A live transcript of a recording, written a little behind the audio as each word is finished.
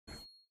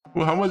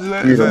Well, how much is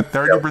that? You Is don't.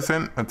 that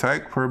 30%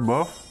 attack per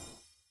buff?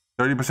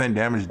 30%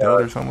 damage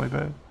dealt or something like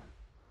that?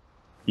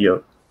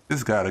 Yep.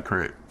 This gotta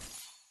crit.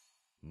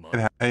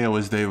 Hey, yo,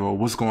 it's Davo.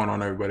 What's going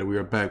on, everybody? We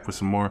are back with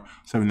some more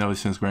 7 Nelly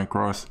since Grand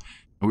Cross.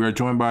 And we are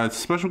joined by a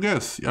special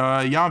guest,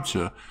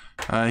 Yamcha.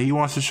 He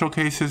wants to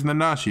showcase his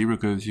Nanashi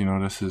because, you know,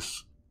 that's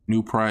his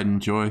new pride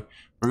and joy.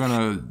 We're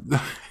gonna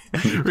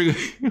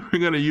we're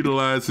gonna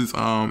utilize his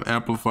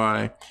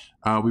amplify.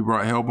 We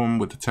brought Helbum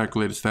with the tech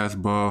related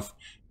stats buff.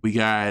 We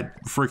got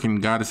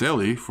freaking Goddess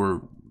Ellie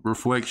for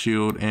reflect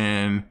shield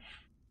and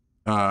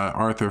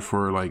Arthur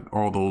for like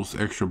all those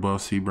extra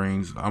buffs he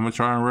brings. I'm gonna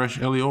try and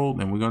rush Ellie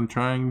old, and we're gonna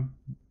try and,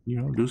 you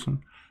know, do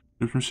some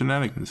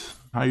shenanigans.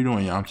 How you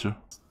doing, Yamcha?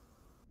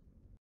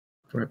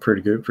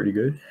 Pretty good. Pretty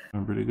good.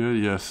 I'm pretty good.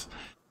 Yes.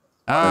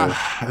 Uh,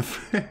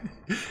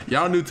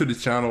 Y'all new to the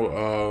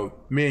channel.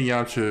 Me and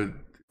Yamcha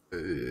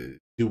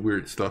do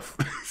weird stuff.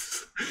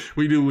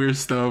 We do weird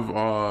stuff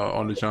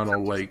on the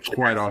channel like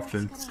quite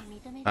often.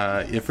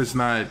 If it's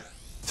not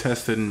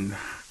testing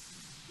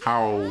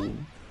how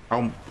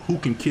who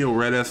can kill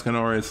Red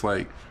Escanor, it's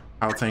like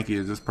how tanky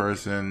is this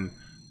person,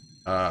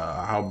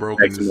 how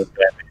broken maximum is,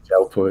 damage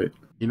output.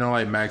 you know,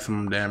 like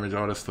maximum damage,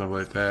 all that stuff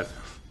like that.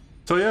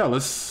 So yeah,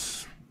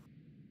 let's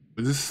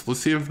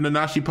see if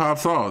Nanashi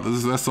pops off.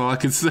 That's all I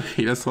can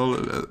say. That's all.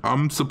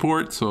 I'm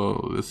support,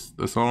 so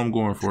that's all I'm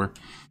going for.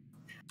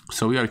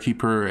 So we got to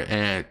keep her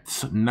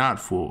at not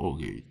full O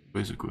gauge,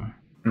 basically.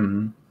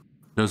 Mm-hmm.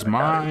 Does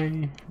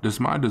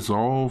my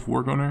dissolve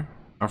work on her?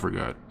 I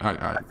forgot.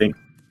 I think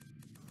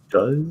it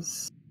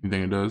does. You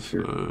think it does?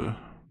 Sure.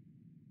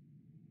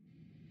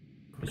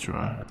 Let's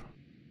try.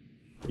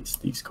 It's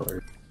these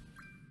cards.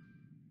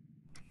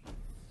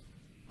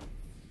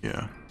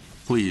 Yeah,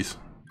 please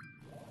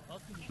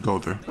go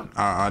there.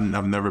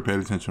 I've never paid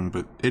attention,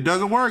 but it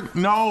doesn't work.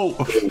 No,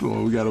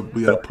 oh, we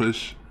gotta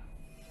push.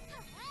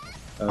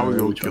 How we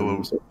go kill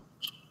him?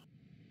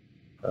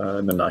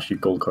 Nanashi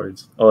gold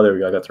cards. Oh, there we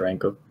go. I got the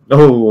rank up.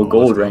 Oh, a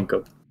gold rank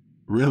up.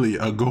 Really,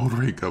 a gold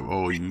rank up?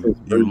 Oh, you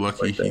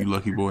lucky, like you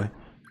lucky boy.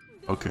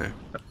 Okay.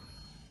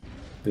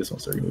 This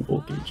one's starting with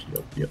gold gauge.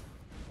 Yep.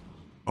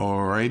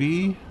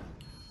 Alrighty.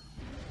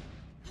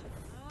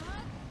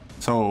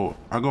 So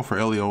I go for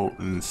Elio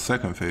in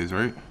second phase,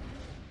 right?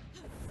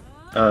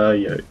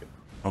 Yeah.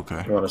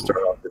 Okay. You want to start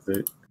off with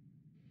it?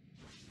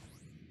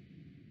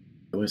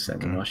 What's that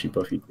Nanashi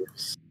buff he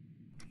gives?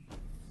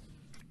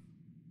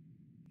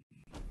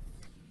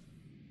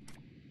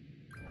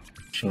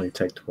 She only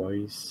attack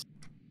twice.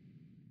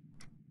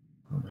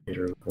 I'm gonna hit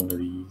her with one of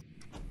these.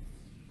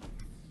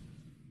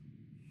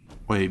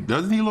 Wait,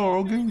 doesn't he lower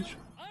O gauge?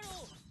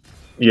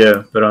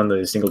 Yeah, but on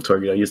the single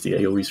target, I use the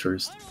AoEs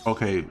first.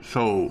 Okay,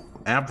 so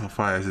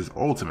Amplify is his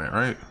ultimate,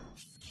 right?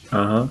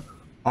 Uh-huh.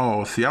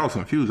 Oh, see, I was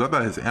confused. I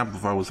thought his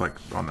Amplify was like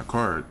on the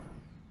card.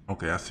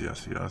 Okay, I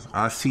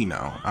see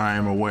now. I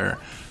am aware.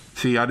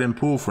 See, I didn't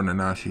pull for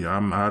Nanashi.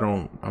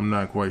 I'm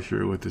not quite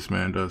sure what this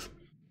man does.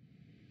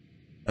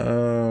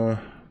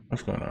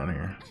 What's going on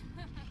here?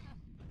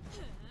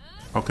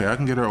 Okay, I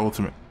can get her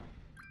ultimate.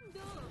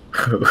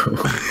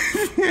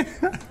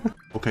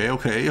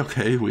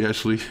 Okay. We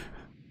actually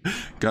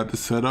got this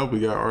set up. We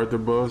got Arthur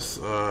buffs.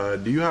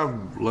 Do you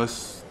have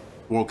less?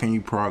 Well, can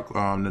you proc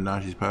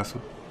Nanashi's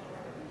passive?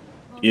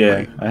 Yeah,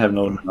 like, I have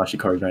no Nanashi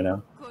cards right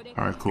now.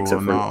 All right, cool.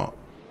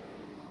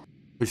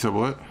 Except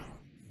what?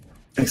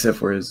 Except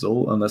for his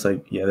ult, unless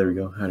yeah, there we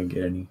go. I didn't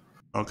get any.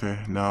 Okay,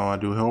 now I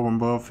do Hellrum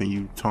buff, and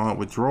you taunt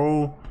with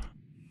Droll,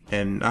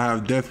 and I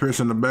have Death Pierce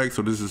in the back,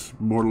 so this is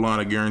borderline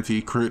a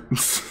guaranteed crit.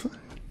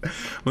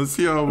 Let's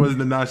see how much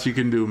Nanashi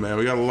can do, man.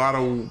 We got a lot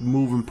of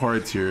moving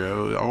parts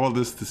here. All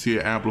this to see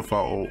an amplify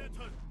ult.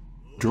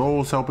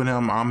 Droll's helping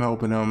him. I'm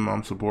helping him.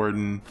 I'm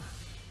supporting.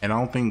 And I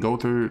don't think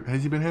Gother,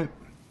 has he been hit?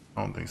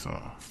 I don't think so.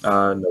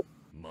 No.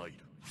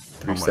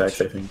 3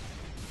 stacks, I think.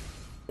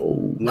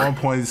 Oh.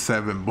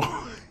 1.7, boy.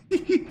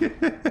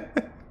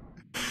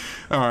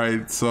 All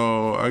right,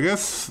 so I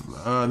guess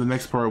the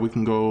next part we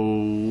can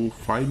go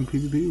fighting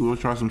PvP. We'll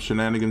try some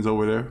shenanigans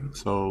over there.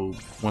 So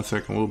 1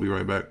 second, we'll be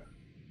right back.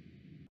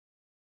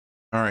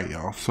 All right,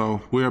 y'all.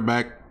 So we are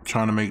back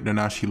trying to make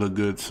Nanashi look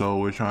good. So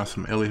we're trying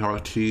some Ellie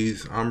Hawk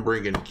cheese. I'm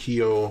bringing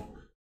Kyo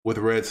with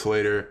Red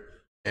Slater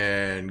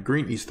and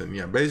Green Easton.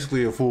 Yeah,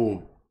 basically a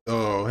full.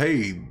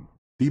 Hey,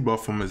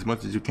 debuff him as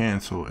much as you can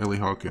so Ellie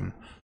Hawk can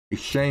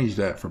exchange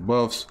that for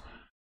buffs.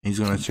 He's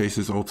gonna chase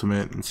his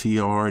ultimate and see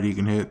how hard he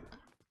can hit.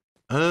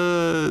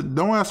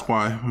 Don't ask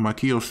why. My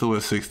Kyo's still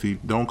at 60.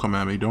 Don't come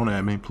at me. Don't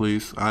at me,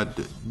 please. I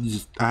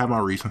have my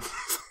reasons.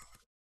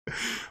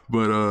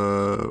 But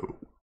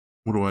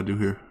what do I do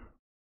here?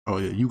 Oh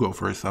yeah, you go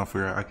first. I'll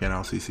figure out. I can't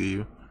LCC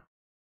you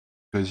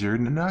because you're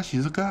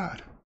Nanashi's a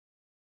god.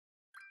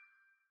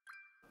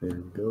 There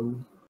we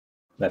go.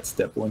 That's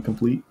step 1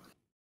 complete.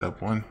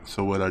 Step 1.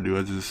 So what I do?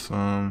 I just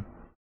I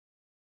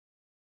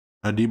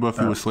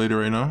debuff you with Slater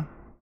right now.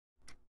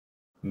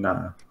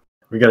 Nah,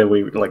 we gotta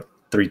wait like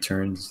 3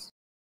 turns.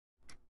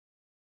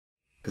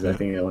 Because I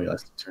think it only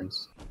lasts 2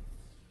 turns.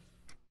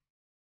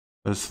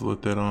 Let's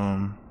let that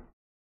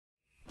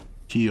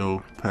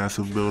Kyo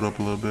passive build up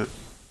a little bit.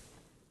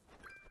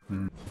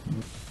 Mm.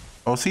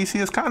 Oh, see,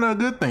 it's kind of a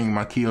good thing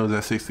my Kyo's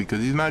at 60 because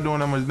he's not doing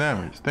that much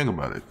damage. Think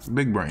about it.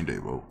 Big brain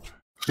Davo.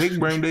 Big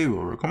brain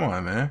Davo. Come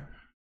on, man.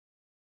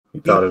 He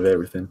thought of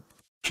everything.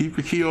 Keep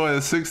your Kyo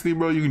at 60,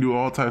 bro. You can do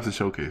all types of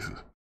showcases.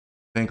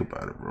 Think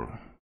about it, bro.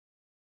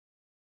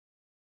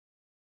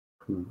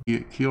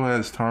 Kyo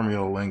has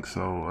Tarmio Link,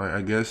 so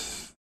I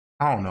guess,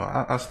 I don't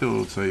know. I still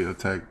would say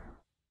attack.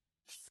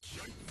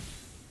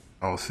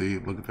 Oh, see,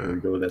 look at that. There we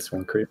go. That's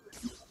one crit.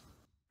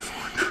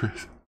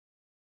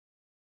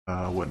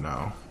 What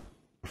now?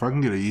 If I can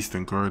get an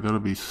Eastern card, that'll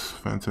be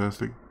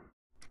fantastic.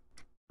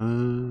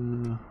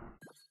 I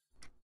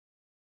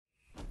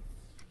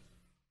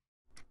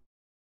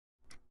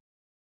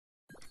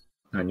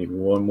need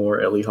one more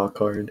Elihawk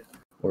card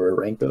or a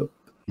rank up.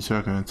 You said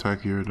I can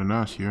attack your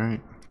NANASHI,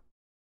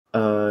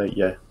 right?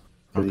 Yeah.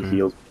 For the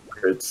heals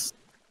crits.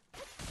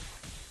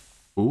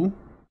 Ooh.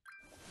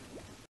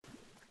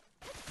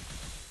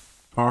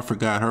 Oh, I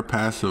forgot. Her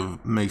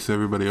passive makes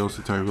everybody else's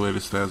attack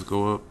related stats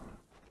go up.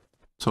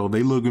 So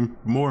they look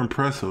more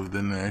impressive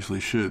than they actually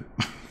should.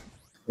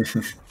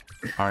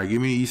 Alright,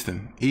 give me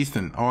Easton.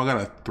 Easton. Oh, I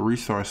got a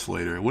 3-star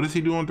Slater. What does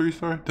he do on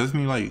 3-star? Doesn't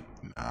he like...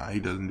 Nah, he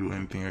doesn't do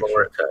anything extra.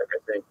 Lower attack,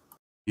 I think.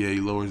 Yeah, he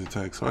lowers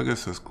attack, so I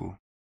guess that's cool.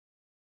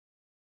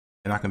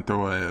 And I can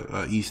throw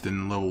a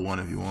Easton level 1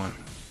 if you want.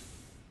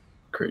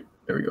 Great.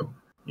 There we go.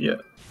 Yeah.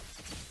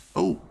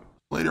 Oh,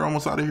 Slater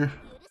almost out of here.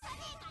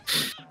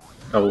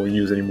 I won't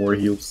use any more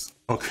heals.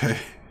 Okay.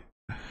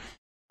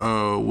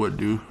 What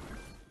do?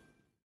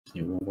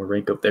 Need one more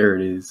rank up. There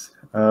it is.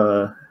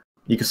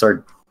 You can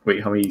start.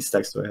 Wait, how many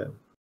stacks do I have?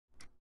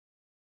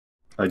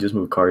 I just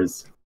move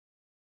cards.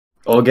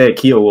 I'll get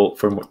Kyo ult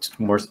for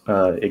more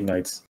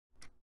ignites.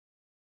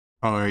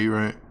 Oh, are you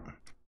right?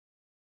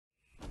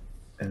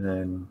 And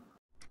then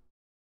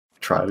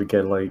try to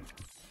get like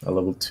a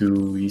level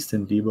 2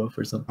 Easton debuff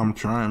or something. I'm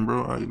trying,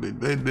 bro.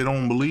 They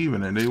don't believe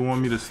in it. They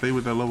want me to stay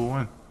with that level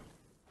 1.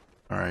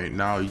 All right,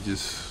 now you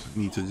just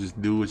need to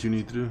just do what you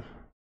need to do.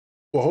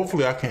 Well,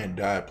 hopefully I can't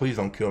die. Please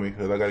don't kill me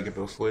because I gotta get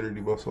those Slater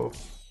debuffs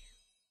off.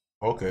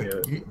 Okay.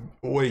 Yeah.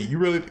 Wait,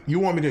 you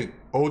want me to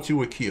ult you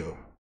with Kyo?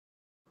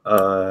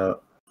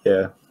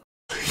 Yeah.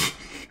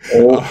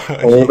 Old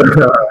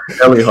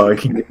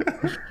Elihawk.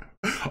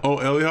 Oh,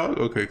 Elihawk?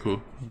 Okay,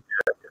 cool.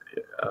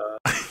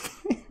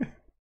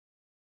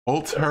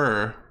 Ult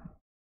her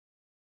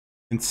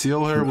and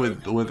seal her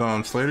with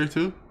Slater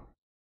too,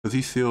 because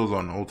he seals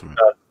on the ultimate.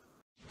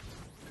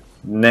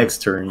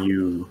 Next turn,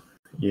 you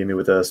hit me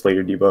with a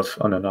Slater debuff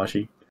on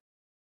NANASHI.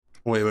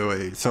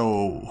 Wait.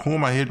 So who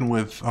am I hitting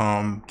with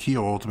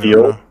Kyo ultimate?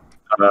 Kyo?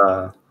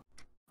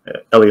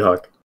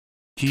 Elihawk.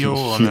 Kyo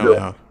or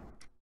Elihawk?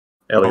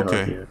 Elihawk,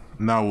 okay. Yeah.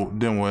 Now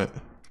then what?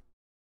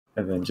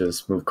 And then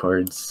just move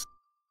cards.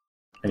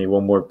 I need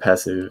one more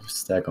passive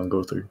stack on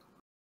go through.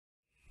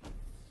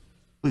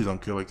 Please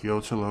don't kill it,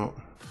 Kyo. Chill out.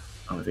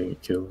 I don't think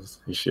it kills.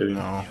 It shouldn't.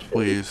 No,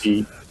 please.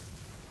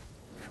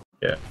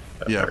 Yeah.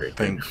 Yeah. Right,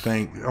 thank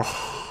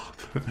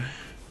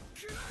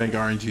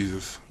Iron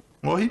Jesus.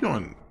 Well, he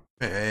doing.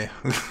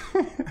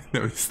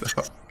 No,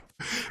 stop.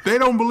 They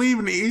don't believe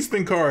in the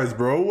Eastern cards,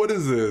 bro. What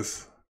is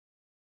this?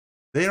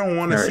 They don't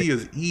want to see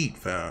us eat,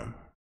 fam.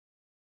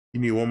 You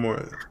need one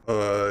more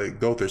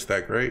Gother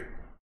stack, right?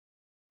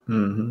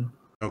 Mm-hmm.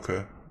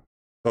 Okay.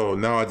 So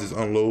now I just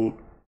unload.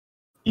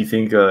 You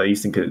think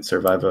Easton could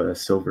survive a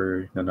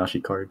silver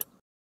NANASHI card?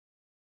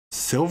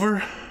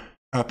 Silver?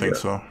 I think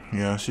so.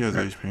 Yeah, she has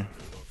HP.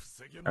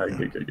 Alright,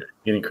 good.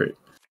 Getting crit.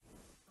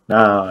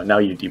 Now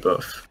you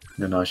debuff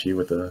NANASHI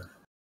with a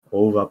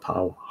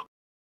overpower.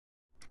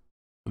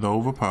 The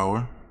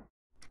overpower.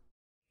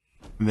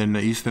 And then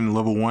the Eastern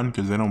level 1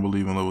 because they don't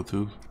believe in level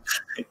 2.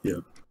 Yeah.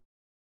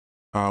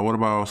 What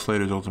about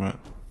Slater's ultimate?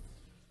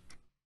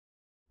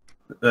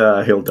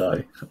 He'll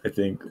die, I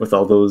think, with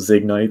all those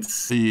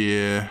ignites.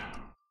 Yeah.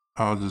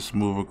 I'll just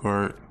move a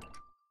card.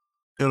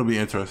 It'll be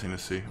interesting to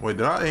see. Wait,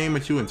 did I aim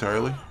at you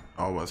entirely?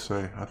 I was about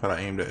to say. I thought I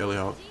aimed at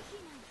Elihawk.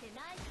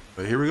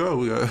 But here we go.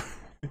 We got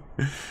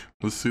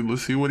let's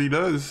see what he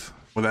does.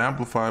 With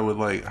Amplify with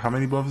like how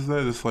many buffs is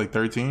that? It's like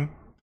 13?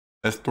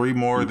 That's 3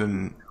 more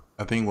than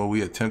I think what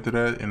we attempted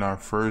at in our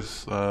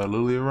first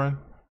Lilia run.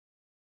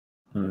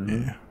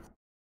 Mm-hmm. Yeah.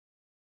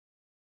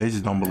 They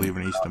just don't believe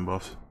in Eastern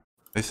buffs.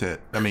 They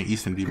said,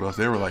 Eastern debuffs.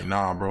 They were like,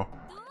 nah, bro.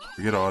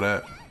 Forget all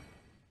that.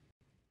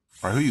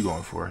 Alright, who you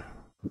going for?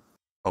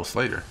 Oh,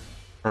 Slater.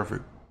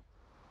 Perfect.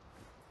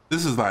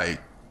 This is like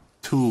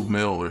 2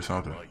 mil or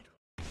something.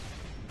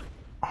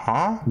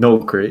 Huh? No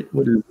crit.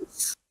 What is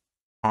this?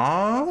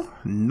 Huh?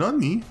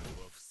 Nunny?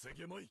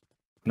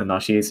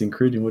 NANASHI is in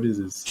crit. What is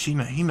this? He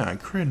not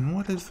critting.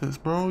 What is this,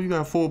 bro? You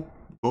got full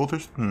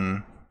bolters?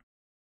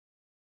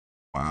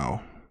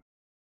 Wow.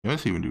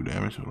 Let's even do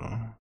damage. Hold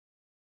on.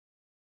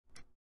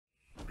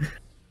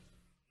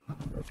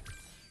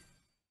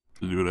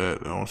 Do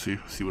that. I don't see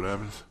what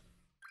happens.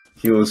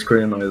 He was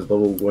critting on his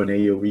level 1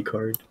 AoE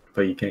card,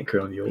 but you can't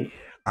crit on the ult.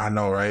 I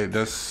know, right?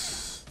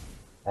 That's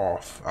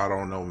off. I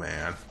don't know,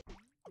 man.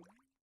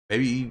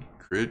 Maybe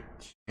crit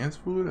chance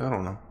food? I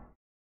don't know.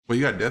 Well,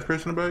 you got Death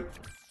Press in the back?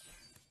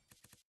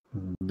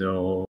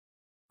 No.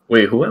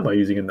 Wait, who am I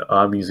using in the...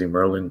 I'm using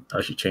Merlin.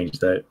 I should change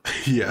that.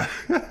 Yeah.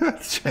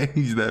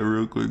 Change that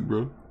real quick,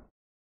 bro.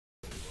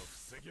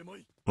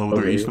 Level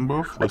 3 Eastern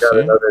buff? I Let's got see.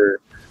 another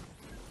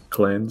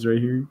cleanse right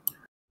here.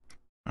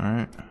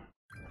 Alright.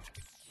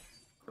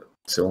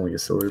 It's only a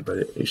silver, but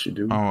it should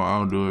do. Oh,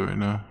 I'll do it right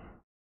now.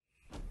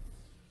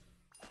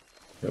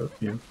 Yep,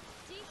 yeah.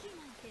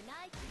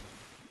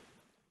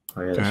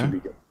 Oh yeah, that should be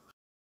good.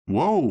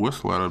 Whoa,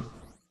 that's a lot of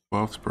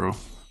buffs, bro.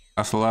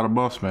 That's a lot of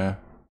buffs, man.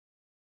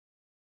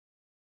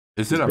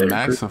 Is it a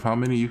max of how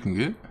many you can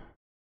get?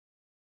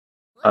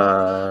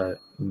 I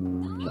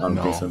don't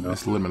think so, no.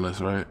 It's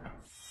limitless, right?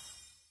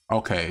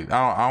 Okay,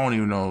 I don't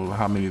even know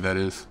how many that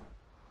is.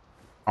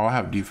 Oh, I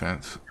have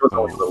defense. It was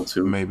only level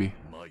 2. Maybe.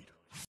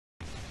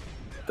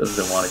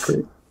 Doesn't want to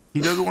crit.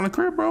 He doesn't want to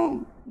crit,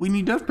 bro. We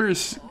need Death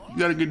Pierce. You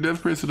gotta get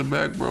Death Pierce in the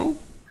back, bro.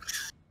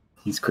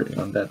 He's critting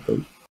on that,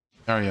 though.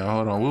 Alright, y'all,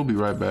 hold on. We'll be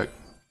right back.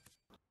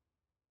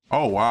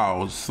 Oh,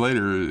 wow.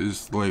 Slater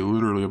is, like,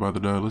 literally about to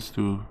die. Let's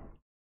do...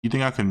 You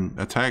think I can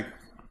attack?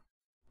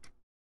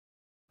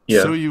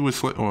 Yeah. So you with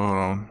Slater... Oh, hold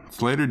on.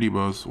 Slater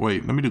debuffs.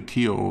 Wait, let me do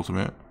Kyo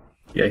ultimate.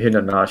 Yeah, hit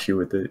NANASHI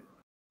with it.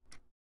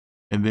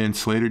 And then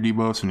Slater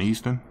debuffs in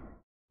Easton?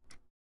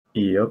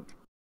 Yep.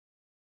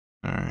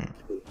 Alright.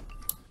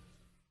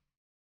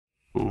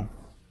 Cool.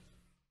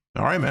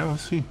 Alright, man,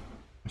 let's see.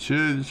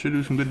 Should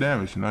do some good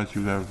damage. Not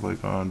you have,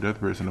 like, Death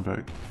Burst in the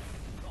back.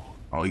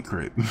 Oh, he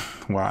crit.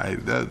 Why?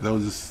 That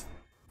was just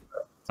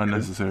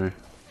unnecessary.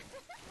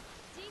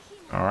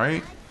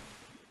 Alright.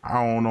 I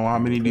don't know how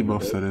many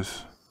debuffs that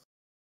is.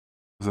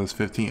 That's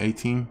 15,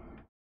 18?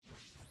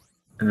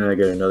 And then I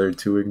get another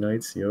 2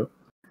 ignites, yep.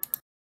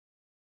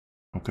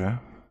 Okay.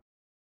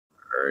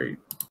 Alright.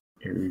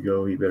 Here we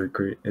go. He better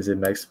crit. Is it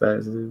max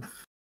passive?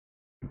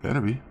 It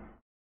better be.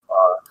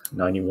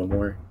 No, I need one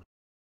more.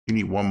 You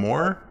need one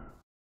more?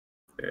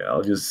 Yeah,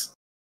 I'll just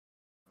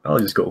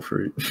go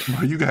for it.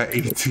 Oh, you got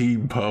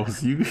 18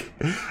 buffs. You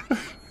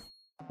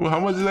well, how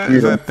much is that?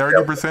 Is that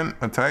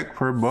 30% attack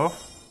per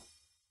buff?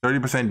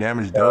 30%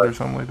 damage dealt or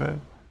something like that?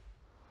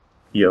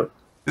 Yep.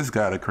 This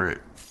got a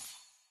crit.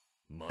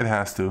 It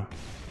has to.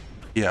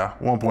 Yeah,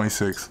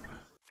 1.6.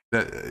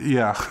 That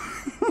yeah.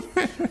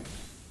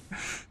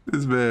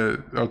 This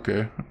bad.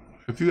 Okay.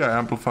 If you got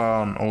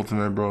amplify on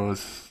ultimate, bro,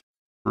 it's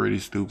pretty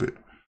stupid.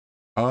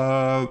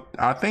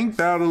 I think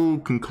that'll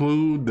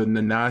conclude the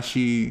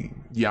NANASHI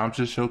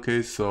YAMCHA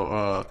showcase.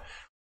 So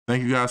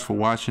thank you guys for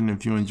watching.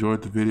 If you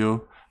enjoyed the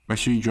video, make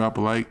sure you drop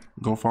a like.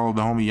 Go follow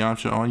the homie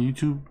YAMCHA on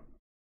YouTube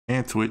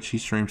and Twitch. He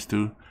streams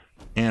too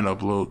and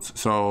uploads.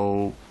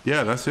 So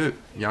yeah, that's it.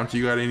 YAMCHA,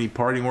 you got any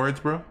parting words,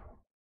 bro?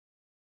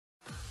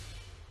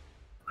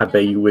 I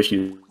bet you wish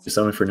you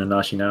summoned for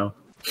NANASHI now.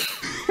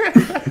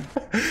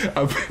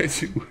 I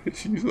bet you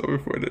wish you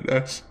summoned for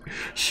NANASHI.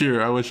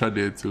 Sure, I wish I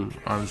did too,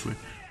 honestly.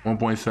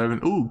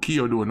 1.7. Ooh,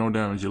 Kyo doing no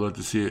damage. You love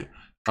to see it.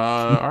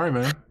 Alright,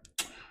 man.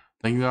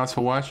 Thank you guys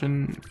for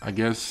watching. I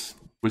guess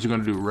what you're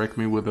gonna do, wreck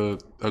me with a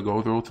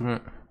gold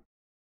ultimate?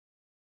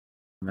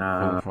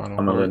 Nah, I'm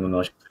gonna let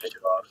NANASHI finish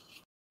it off.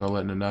 I'll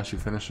let NANASHI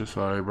finish it.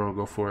 Sorry, bro,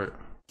 go for it.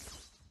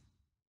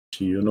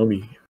 She don't know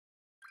me.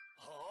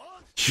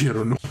 She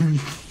don't know me.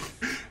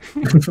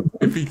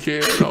 If he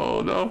can,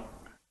 no.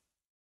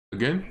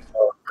 Again?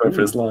 Going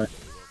for the slime.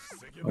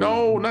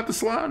 No, not the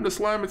slime. The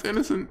slime is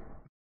innocent.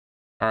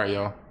 Alright,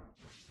 y'all.